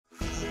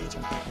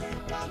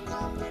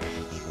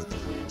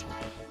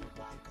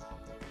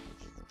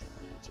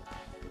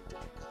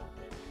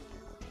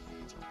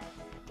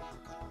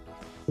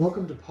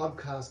Welcome to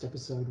podcast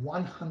episode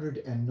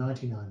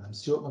 199. I'm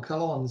Stuart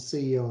McCullough, I'm the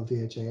CEO of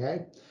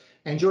VHAA,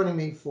 and joining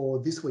me for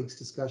this week's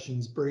discussion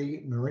is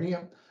Bree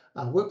Marinia,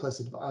 Workplace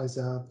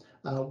Advisor.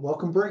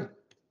 Welcome, Bree.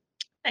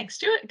 Thanks,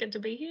 Stuart. Good to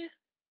be here.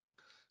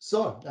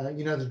 So,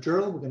 you know the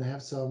drill. We're going to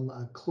have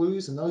some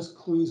clues, and those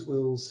clues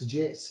will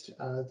suggest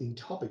the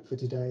topic for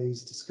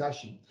today's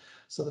discussion.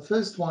 So the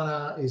first one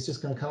is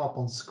just going to come up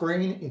on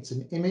screen. It's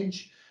an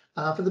image.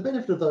 For the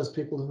benefit of those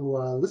people who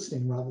are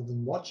listening rather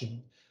than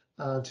watching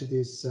to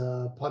this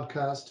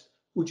podcast,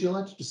 would you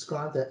like to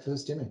describe that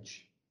first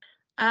image?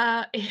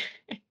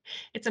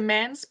 It's a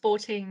man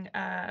sporting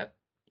a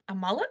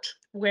mullet,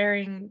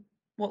 wearing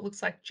what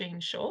looks like jean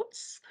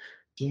shorts.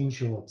 Jean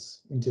shorts,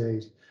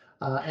 indeed.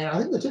 And I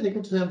think the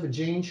technical term for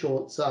jean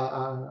shorts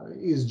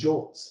is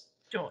jorts.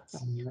 Jorts.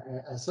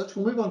 As such,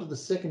 we'll move on to the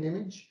second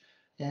image,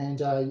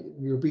 and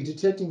you'll be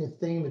detecting a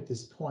theme at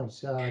this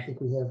point. I think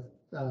we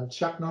have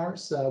Chuck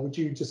Norris. Would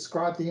you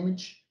describe the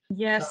image?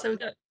 Yeah, so we've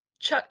got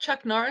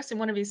Chuck Norris in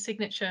one of his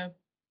signature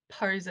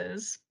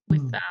poses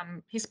with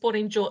he's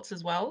sporting jorts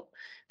as well.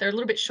 They're a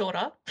little bit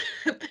shorter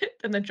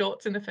than the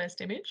jorts in the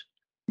first image.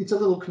 It's a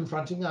little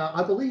confronting.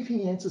 I believe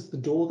he answers the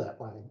door that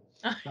way,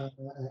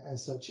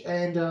 as such.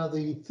 And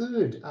the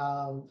third,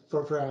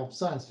 for our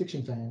science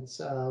fiction fans,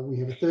 we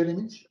have a third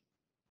image.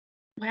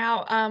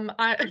 Wow,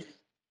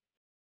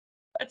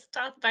 it's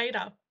Darth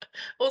Vader,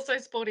 also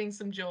sporting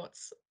some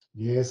jorts.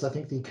 Yes, I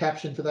think the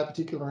caption for that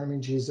particular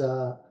image is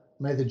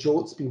 "May the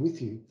jorts be with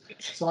you."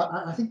 So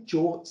I think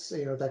jorts,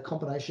 you know, that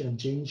combination of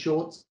jean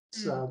shorts,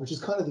 which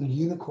is kind of the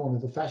unicorn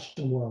of the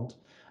fashion world,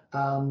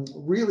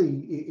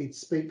 really it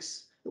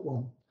speaks.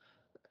 Well,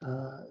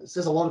 it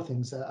says a lot of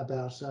things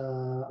about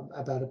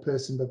a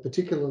person, but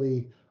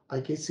particularly, I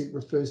guess it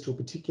refers to a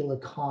particular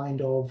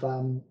kind of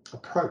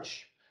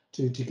approach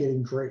to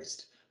getting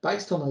dressed.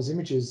 Based on those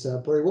images,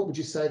 Brie, what would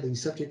you say the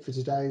subject for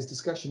today's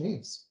discussion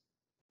is?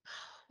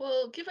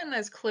 Well, given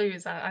those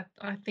clues, I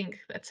think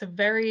that's a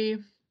very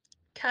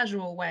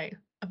casual way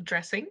of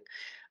dressing.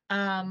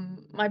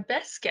 My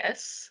best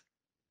guess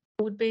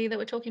would be that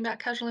we're talking about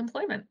casual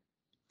employment.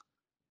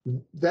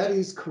 That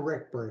is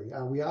correct, Brie.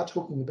 We are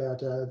talking about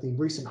the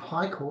recent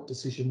High Court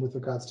decision with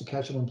regards to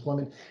casual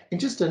employment. And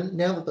just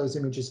now that those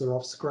images are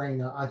off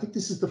screen, I think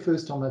this is the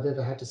first time I've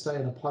ever had to say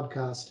in a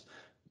podcast,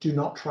 do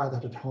not try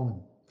that at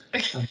home.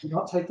 Do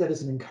not take that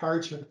as an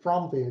encouragement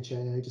from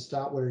VHAA to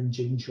start wearing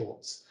jean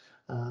shorts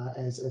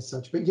as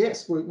such. But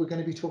yes, we're going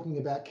to be talking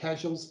about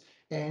casuals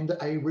and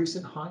a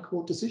recent High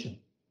Court decision.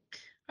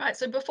 Right,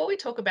 so before we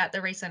talk about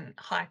the recent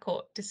High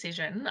Court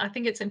decision, I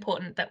think it's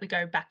important that we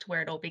go back to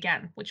where it all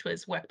began, which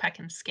was Workpac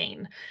and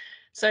Skene.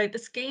 So the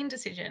Skene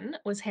decision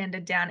was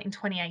handed down in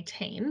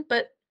 2018,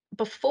 but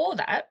before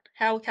that,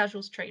 how were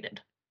casuals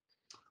treated?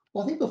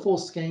 Well, I think before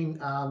Skene,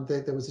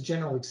 there was a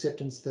general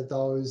acceptance that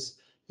those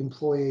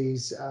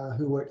employees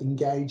who were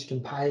engaged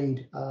and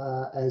paid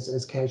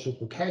as casuals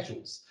were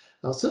casuals.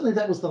 Certainly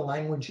that was the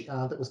language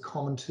that was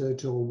common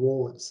to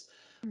awards.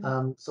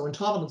 So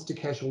entitlements to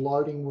casual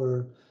loading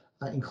were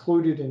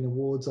included in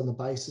awards on the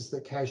basis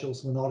that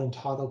casuals were not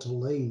entitled to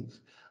leave,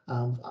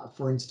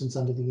 for instance,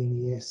 under the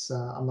NES,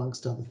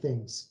 amongst other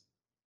things.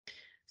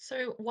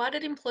 So why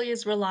did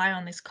employers rely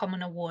on this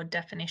common award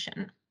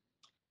definition?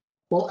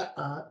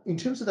 Well, in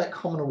terms of that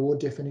common award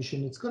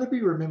definition, it's got to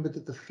be remembered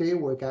that the Fair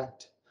Work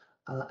Act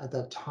at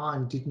that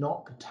time did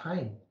not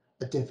contain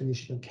a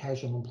definition of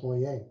casual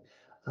employee.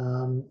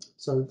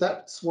 So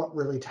that's what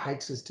really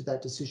takes us to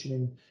that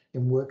decision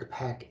in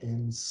Workpac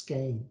and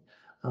Skene,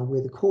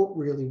 where the court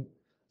really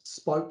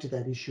spoke to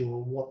that issue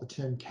of what the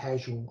term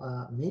casual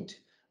meant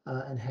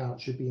and how it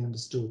should be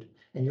understood.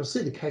 And you'll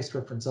see the case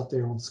reference up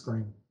there on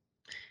screen.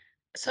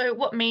 So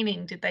what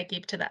meaning did they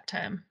give to that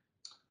term?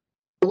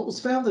 Well, it was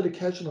found that a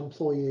casual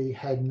employee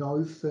had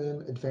no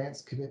firm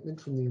advance commitment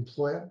from the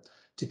employer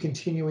to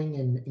continuing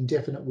in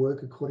indefinite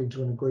work according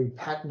to an agreed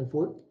pattern of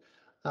work,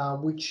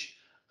 which,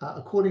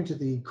 according to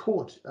the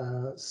court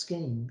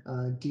scheme,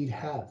 did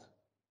have.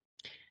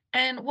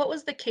 And what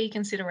was the key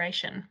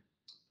consideration?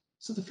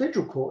 So the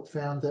federal court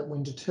found that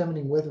when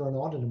determining whether or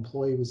not an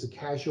employee was a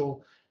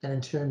casual, and in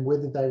turn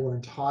whether they were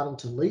entitled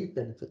to leave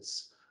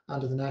benefits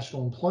under the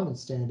national employment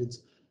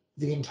standards,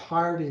 the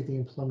entirety of the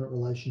employment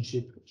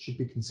relationship should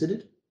be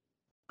considered,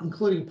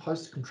 including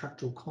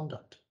post-contractual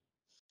conduct.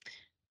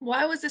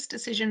 Why was this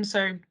decision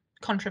so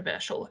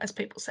controversial, as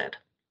people said?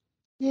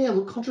 Yeah,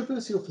 look,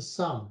 controversial for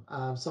some.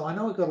 So I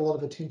know it got a lot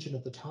of attention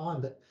at the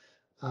time, but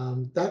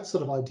that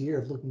sort of idea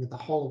of looking at the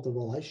whole of the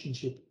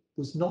relationship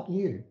was not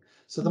new.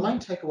 So the main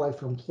takeaway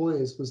for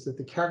employers was that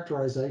the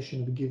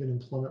characterization of a given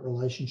employment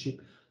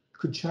relationship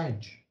could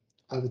change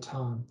over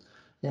time.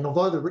 And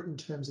although the written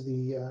terms of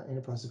the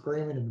enterprise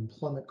agreement and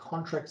employment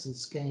contracts and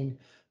scheme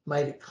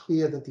made it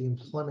clear that the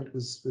employment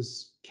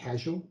was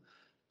casual,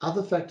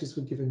 other factors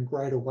were given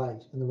greater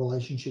weight and the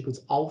relationship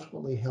was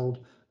ultimately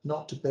held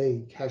not to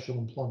be casual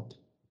employment.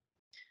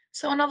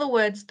 So, in other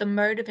words, the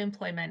mode of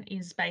employment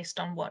is based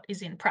on what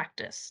is in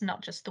practice,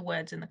 not just the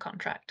words in the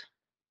contract.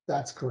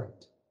 That's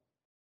correct.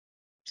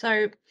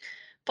 So,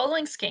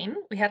 following Skene,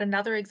 we had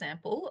another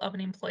example of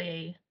an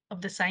employee of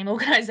the same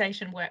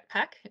organisation,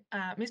 WorkPac,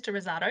 Mr.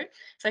 Rosado.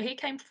 So, he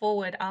came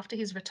forward after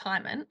his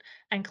retirement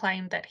and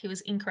claimed that he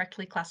was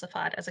incorrectly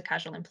classified as a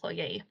casual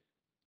employee.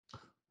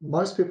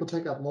 Most people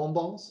take up lawn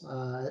bowls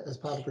as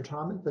part of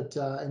retirement, but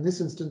in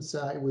this instance,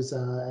 it was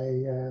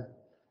a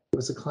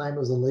claim, it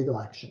was a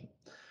legal action.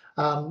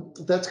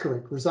 That's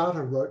correct.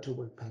 Rosado wrote to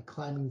WorkPac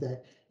claiming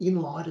that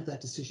in light of that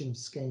decision of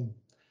Skene,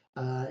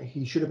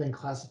 he should have been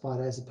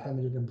classified as a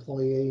permanent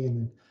employee,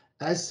 and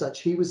as such,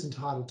 he was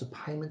entitled to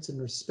payments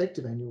in respect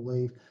of annual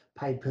leave,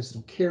 paid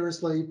personal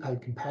carers leave,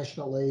 paid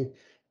compassionate leave,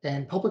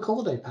 and public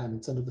holiday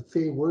payments under the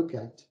Fair Work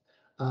Act,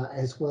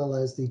 as well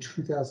as the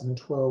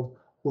 2012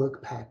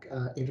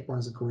 WorkPac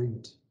Enterprise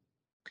Agreement.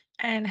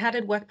 And how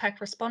did WorkPac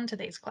respond to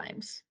these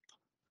claims?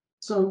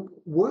 So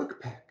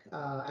WorkPac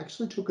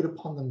actually took it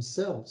upon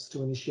themselves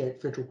to initiate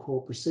federal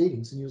court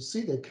proceedings, and you'll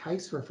see their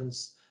case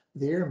reference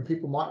there, and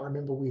people might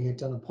remember we had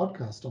done a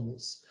podcast on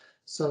this.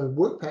 So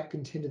WorkPac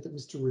contended that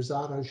Mr.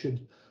 Rosado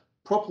should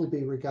properly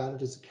be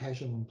regarded as a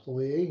casual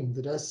employee, and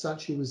that as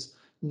such he was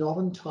not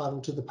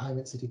entitled to the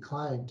payments that he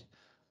claimed.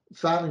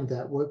 Failing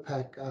that,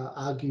 WorkPac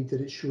argued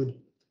that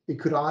it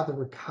could either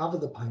recover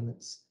the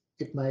payments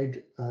it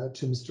made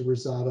to Mr.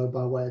 Rosado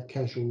by way of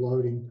casual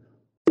loading,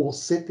 or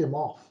set them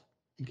off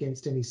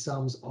against any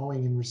sums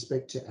owing in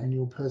respect to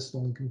annual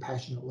personal and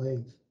compassionate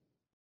leave.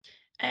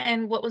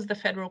 And what was the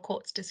federal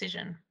court's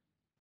decision?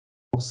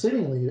 Well,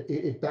 seemingly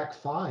it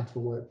backfired for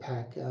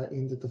WorkPac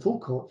in that the full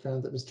court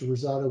found that Mr.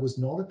 Rosado was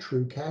not a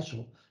true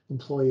casual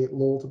employee at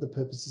law for the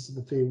purposes of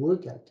the Fair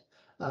Work Act,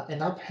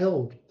 and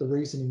upheld the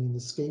reasoning in the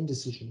Skene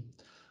decision.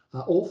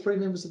 All three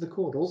members of the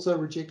court also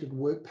rejected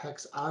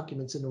WorkPac's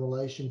arguments in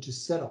relation to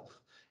set-off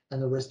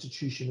and the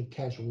restitution of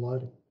casual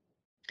loading.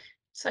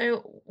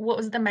 So, what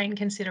was the main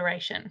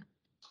consideration?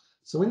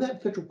 So in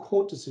that federal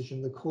court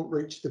decision, the court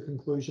reached the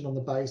conclusion on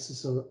the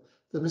basis of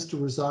that Mr.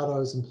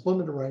 Rosado's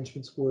employment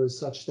arrangements were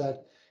such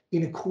that,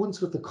 in accordance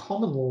with the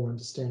common law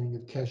understanding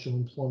of casual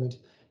employment,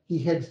 he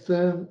had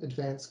firm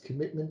advanced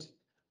commitment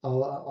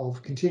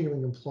of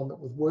continuing employment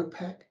with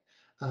WorkPac.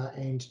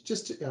 And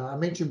just I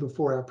mentioned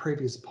before our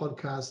previous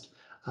podcast,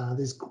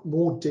 there's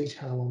more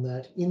detail on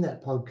that in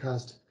that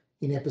podcast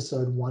in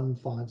episode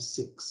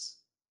 156.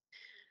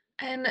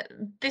 And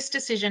this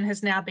decision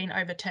has now been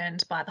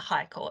overturned by the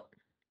High Court.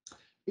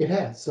 It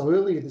has. So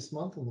earlier this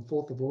month, on the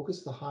 4th of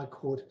August, the High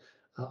Court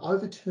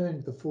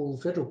overturned the full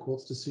federal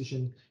court's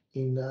decision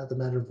in the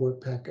matter of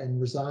WorkPac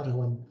and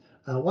Rosado.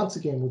 And once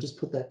again, we'll just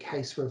put that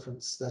case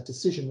reference, that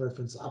decision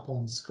reference up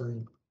on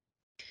screen.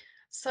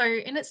 So,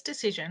 in its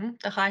decision,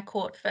 the High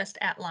Court first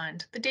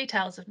outlined the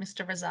details of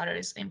Mr.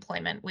 Rosado's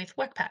employment with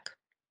WorkPac.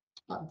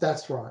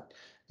 That's right.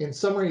 In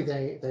summary,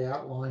 they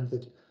outlined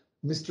that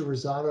Mr.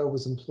 Rosado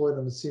was employed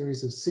on a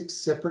series of 6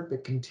 separate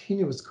but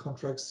continuous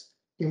contracts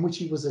in which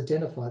he was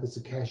identified as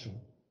a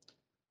casual.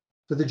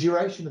 For the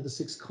duration of the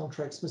 6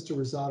 contracts, Mr.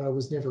 Rosado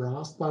was never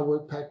asked by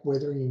WorkPac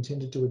whether he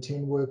intended to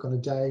attend work on a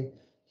day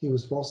he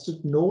was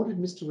rostered, nor did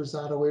Mr.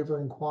 Rosado ever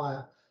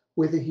inquire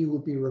whether he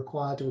would be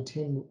required to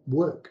attend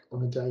work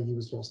on a day he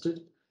was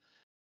rostered.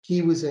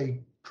 He was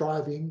a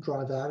drive-in,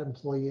 drive-out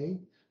employee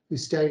who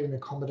stayed in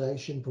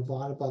accommodation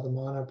provided by the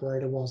mine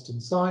operator whilst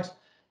in site,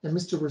 and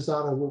Mr.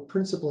 Rosado worked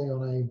principally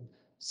on a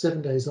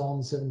 7 days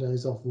on, 7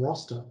 days off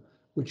roster,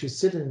 which was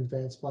set in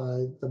advance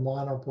by the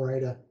mine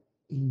operator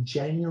in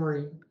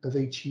January of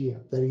each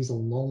year. That is a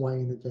long way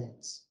in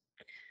advance.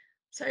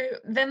 So,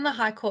 then the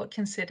High Court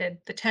considered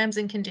the terms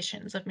and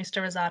conditions of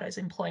Mr. Rosado's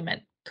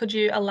employment. Could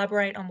you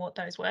elaborate on what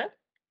those were?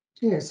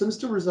 Yeah, so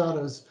Mr.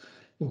 Rosado's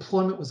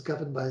employment was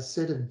governed by a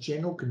set of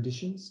general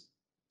conditions,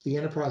 the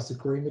enterprise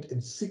agreement,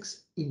 and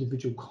 6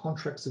 individual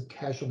contracts of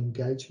casual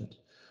engagement.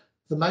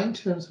 The main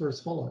terms were as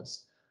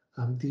follows.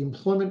 The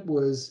employment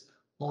was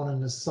on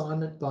an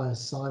assignment by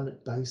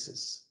assignment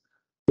basis,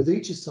 with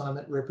each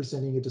assignment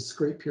representing a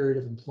discrete period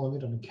of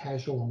employment on a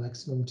casual or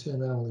maximum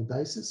term hourly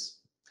basis.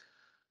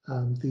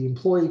 The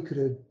employee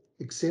could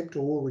accept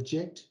or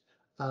reject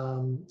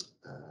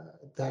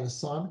that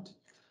assignment,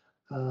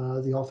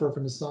 the offer of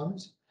an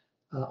assignment.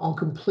 On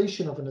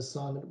completion of an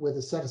assignment,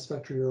 whether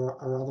satisfactory or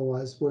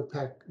otherwise,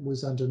 WorkPac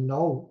was under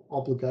no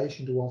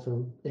obligation to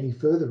offer any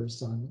further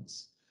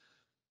assignments.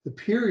 The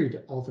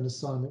period of an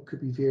assignment could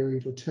be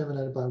varied or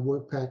terminated by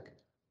WorkPac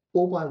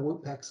or by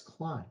WorkPac's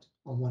client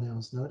on 1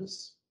 hour's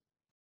notice.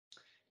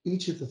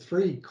 Each of the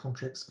 3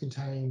 contracts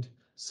contained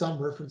some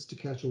reference to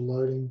casual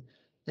loading,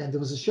 and there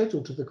was a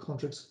schedule to the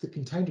contracts that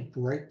contained a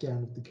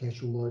breakdown of the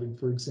casual loading.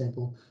 For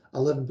example,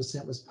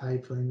 11% was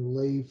paid for annual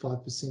leave,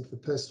 5% for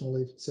personal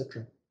leave,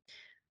 etc.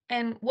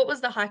 And what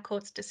was the High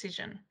Court's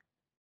decision?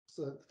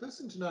 So the first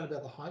thing to note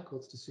about the High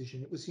Court's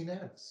decision, it was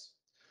unanimous,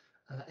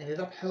 and it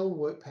upheld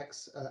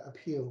WorkPac's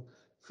appeal,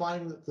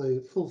 finding that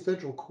the full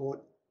federal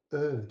court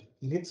erred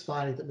in its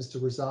finding that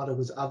Mr. Rosado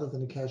was other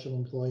than a casual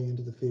employee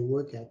under the Fair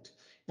Work Act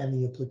and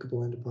the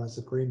applicable enterprise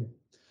agreement.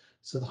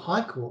 So the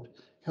High Court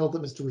held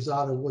that Mr.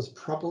 Rosado was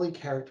properly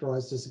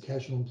characterised as a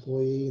casual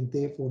employee and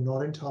therefore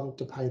not entitled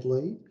to paid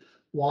leave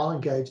while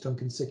engaged on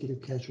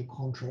consecutive casual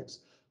contracts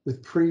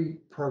with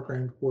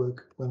pre-programmed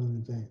work well in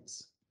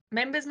advance.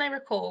 Members may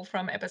recall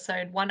from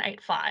episode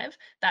 185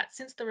 that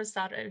since the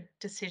Rosado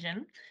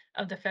decision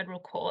of the Federal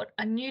Court,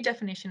 a new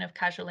definition of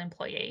casual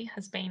employee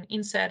has been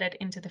inserted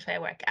into the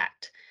Fair Work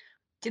Act.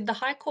 Did the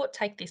High Court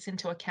take this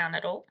into account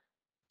at all?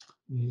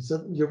 Yeah,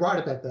 so you're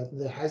right about that.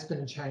 There has been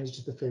a change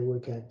to the Fair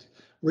Work Act.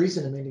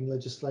 Recent amending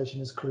legislation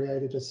has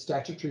created a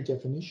statutory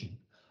definition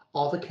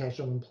of a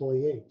casual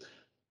employee.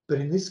 But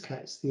in this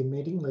case, the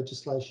amending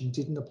legislation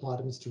didn't apply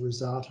to Mr.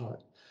 Rosato.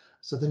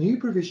 So the new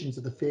provisions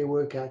of the Fair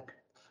Work Act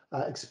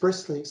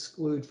expressly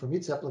exclude from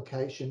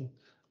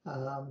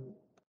um,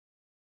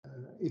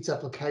 its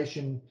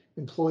application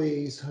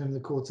employees whom the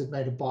courts had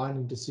made a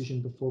binding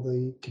decision before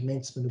the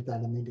commencement of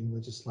that amending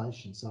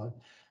legislation. So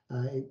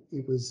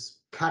it was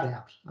cut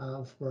out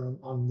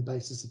on the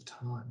basis of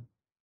time.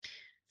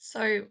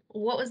 So,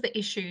 what was the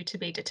issue to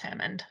be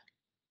determined?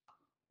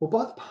 Well,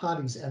 both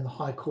parties and the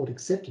High Court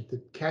accepted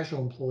that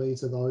casual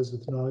employees are those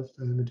with no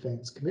firm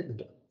advance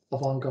commitment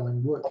of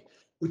ongoing work,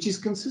 which is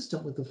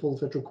consistent with the full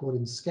federal court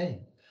in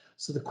scheme.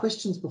 So the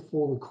questions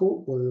before the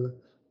court were,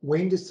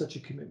 when does such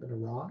a commitment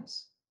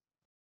arise?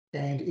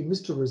 And in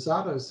Mr.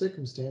 Rosato's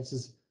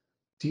circumstances,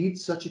 did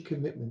such a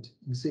commitment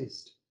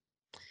exist?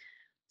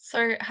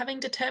 So, having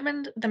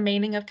determined the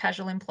meaning of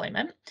casual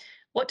employment,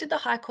 what did the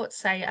High Court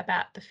say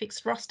about the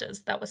fixed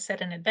rosters that were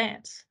set in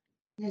advance?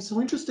 Yeah,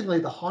 so interestingly,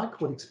 the High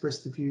Court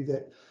expressed the view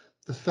that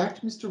the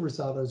fact Mr.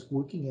 Rosato's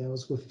working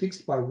hours were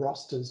fixed by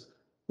rosters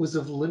was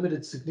of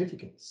limited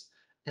significance,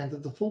 and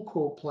that the full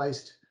court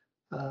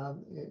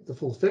the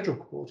full federal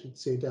court had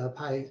said,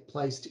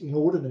 placed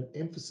inordinate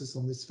emphasis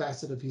on this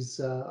facet of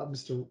of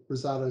Mr.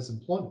 Rosato's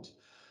employment.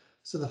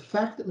 So the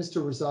fact that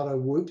Mr. Rosato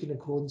worked in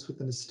accordance with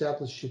an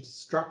established shift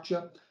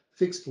structure,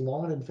 fixed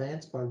long in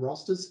advance by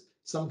rosters,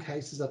 some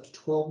cases up to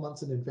 12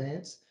 months in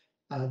advance,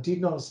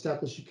 did not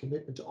establish a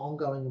commitment to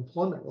ongoing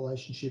employment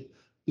relationship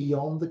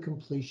beyond the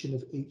completion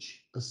of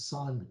each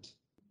assignment.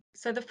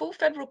 So, the full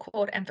federal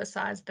court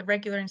emphasised the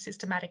regular and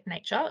systematic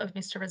nature of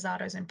Mr.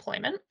 Rosato's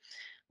employment.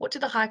 What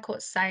did the High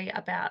Court say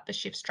about the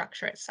shift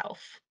structure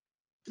itself?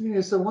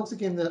 Yeah, so once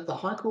again, the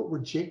High Court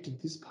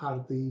rejected this part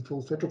of the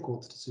full federal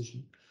court's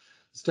decision,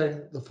 stating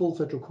that the full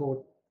federal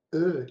court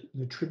erred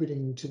in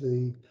attributing to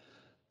the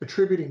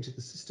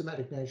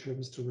systematic nature of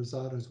Mr.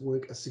 Rosato's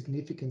work a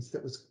significance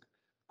that was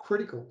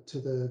critical to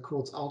the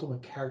court's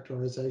ultimate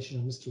characterisation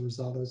of Mr.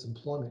 Rosato's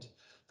employment.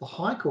 The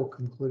High Court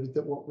concluded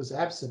that what was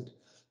absent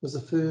was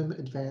a firm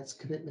advance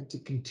commitment to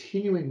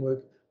continuing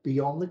work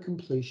beyond the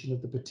completion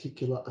of the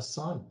particular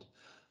assignment.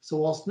 So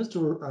whilst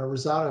Mr.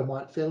 Rosato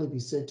might fairly be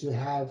said to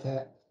have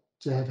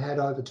had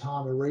over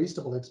time a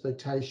reasonable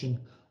expectation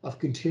of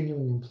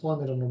continuing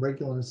employment on a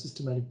regular and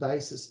systematic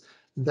basis,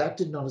 that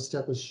did not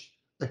establish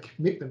a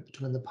commitment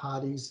between the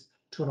parties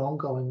to an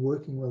ongoing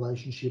working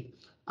relationship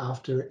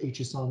after each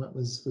assignment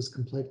was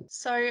completed.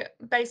 So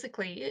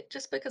basically,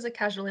 just because a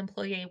casual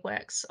employee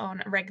works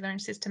on a regular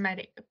and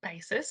systematic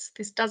basis,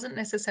 this doesn't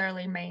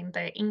necessarily mean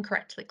they're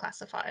incorrectly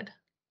classified.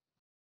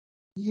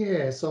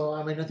 Yeah, so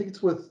I mean, I think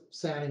it's worth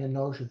sounding a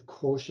note of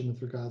caution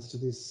with regards to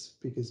this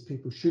because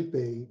people should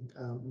be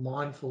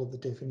mindful of the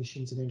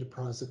definitions and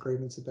enterprise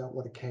agreements about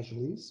what a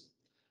casual is,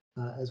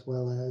 as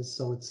well as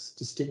so it's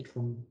distinct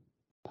from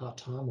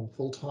part-time or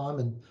full-time,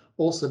 and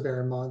also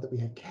bear in mind that we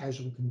have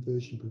casual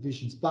conversion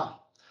provisions. But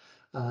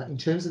in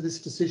terms of this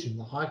decision,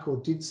 the High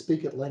Court did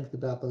speak at length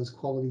about those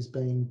qualities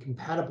being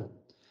compatible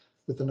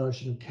with the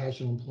notion of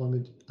casual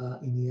employment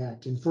in the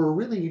Act, and for a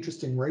really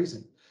interesting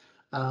reason.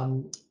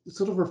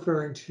 Sort of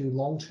referring to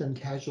long-term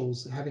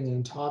casuals having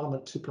an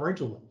entitlement to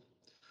parental leave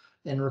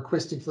and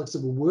requesting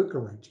flexible work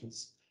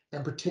arrangements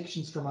and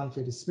protections from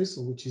unfair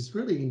dismissal, which is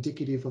really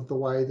indicative of the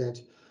way that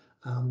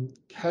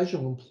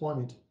casual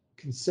employment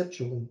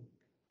conceptually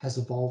has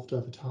evolved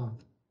over time.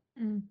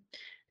 Mm.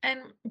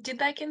 And did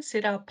they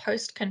consider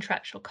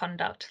post-contractual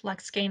conduct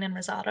like Skeen and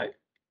Rosado?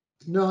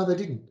 No, they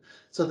didn't.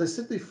 So they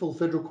said the full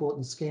federal court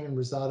in Skeen and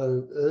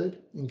Rosado erred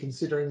in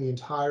considering the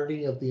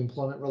entirety of the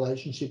employment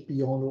relationship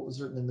beyond what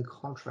was written in the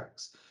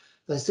contracts.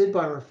 They said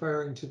by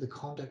referring to the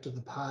conduct of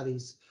the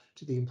parties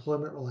to the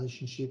employment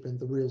relationship and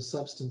the real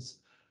substance,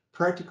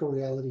 practical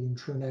reality and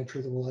true nature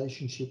of the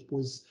relationship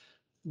was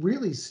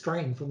really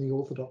straying from the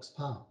orthodox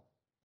path.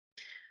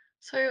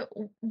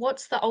 So,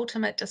 what's the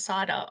ultimate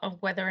decider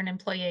of whether an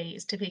employee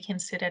is to be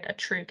considered a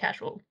true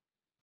casual?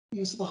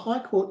 Yes, the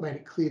High Court made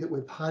it clear that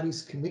where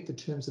parties commit the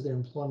terms of their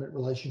employment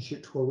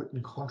relationship to a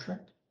written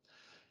contract,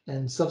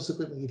 and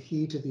subsequently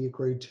adhere to the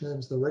agreed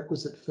terms, the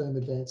requisite firm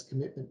advance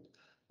commitment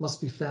must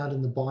be found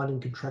in the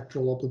binding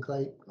contractual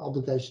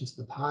obligations of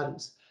the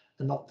parties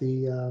and not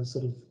the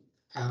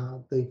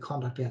the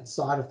conduct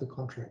outside of the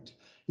contract.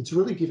 It's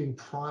really giving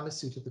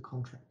primacy to the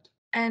contract.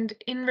 And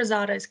in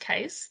Rosado's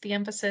case, the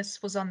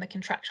emphasis was on the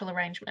contractual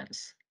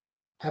arrangements.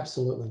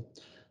 Absolutely.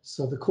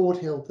 So the court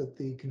held that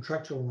the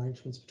contractual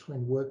arrangements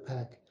between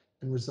WorkPac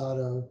and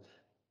Rosado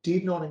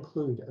did not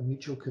include a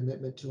mutual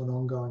commitment to an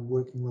ongoing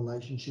working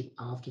relationship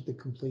after the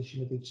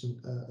completion of each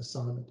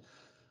assignment.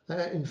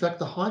 In fact,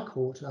 the High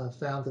Court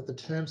found that the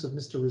terms of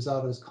Mr.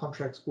 Rosato's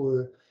contracts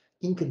were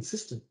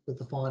inconsistent with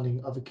the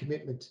finding of a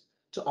commitment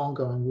to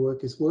ongoing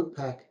work, as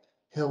WorkPac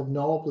held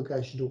no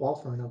obligation to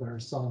offer another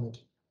assignment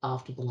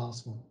after the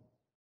last one.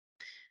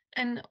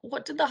 And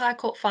what did the High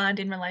Court find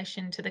in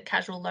relation to the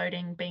casual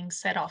loading being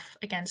set off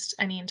against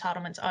any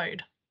entitlements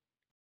owed?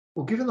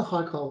 Well, given the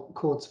High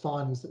Court's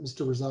findings that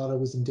Mr. Rosato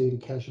was indeed a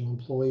casual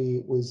employee,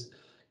 it was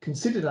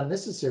considered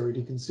unnecessary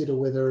to consider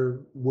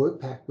whether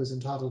WorkPac was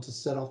entitled to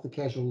set off the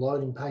casual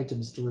loading paid to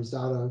Mr.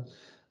 Rosato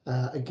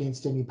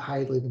against any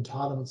paid leave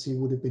entitlements he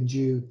would have been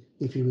due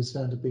if he was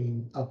found to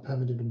be a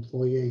permanent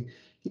employee.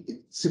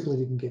 It simply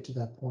didn't get to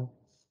that point.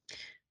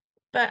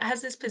 But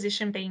has this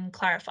position been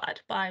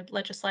clarified by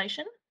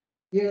legislation?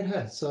 Yeah, it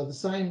has. So the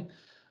same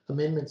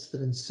amendments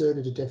that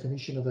inserted a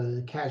definition of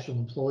a casual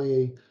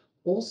employee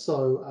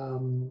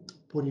also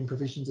put in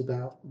provisions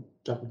about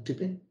double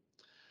dipping.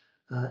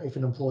 If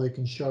an employer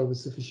can show with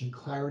sufficient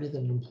clarity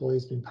that an employee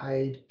has been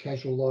paid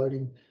casual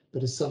loading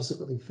but is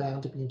subsequently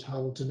found to be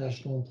entitled to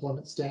national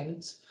employment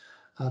standards,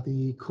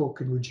 the court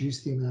can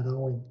reduce the amount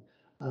owing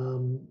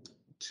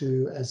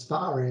to as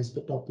far as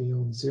but not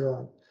beyond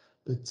zero.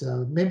 But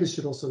members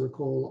should also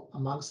recall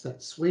amongst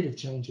that suite of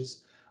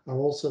changes are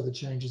also the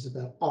changes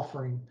about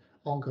offering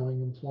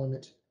ongoing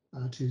employment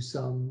to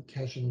some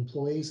casual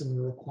employees and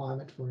the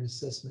requirement for an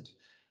assessment,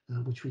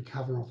 which we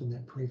cover off in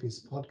that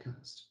previous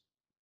podcast.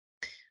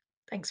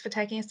 Thanks for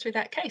taking us through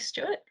that case,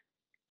 Stuart.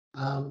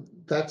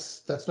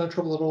 That's no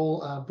trouble at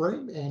all,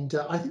 Bree. And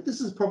I think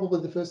this is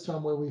probably the first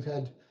time where we've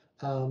had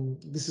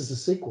this is a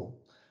sequel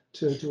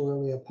to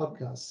earlier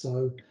podcasts.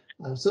 So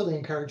certainly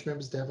encourage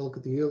members to have a look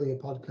at the earlier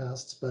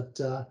podcasts. But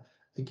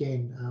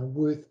again,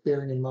 worth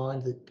bearing in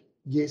mind that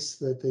yes,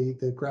 that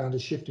the ground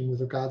is shifting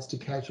with regards to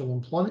casual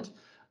employment,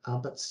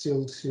 but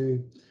still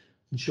to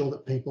ensure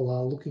that people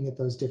are looking at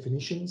those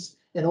definitions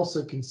and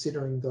also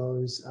considering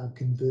those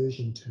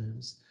conversion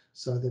terms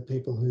so that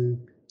people who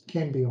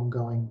can be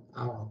ongoing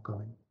are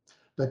ongoing.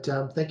 But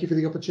thank you for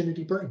the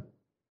opportunity, Bree.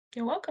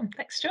 You're welcome.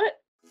 Thanks, Stuart.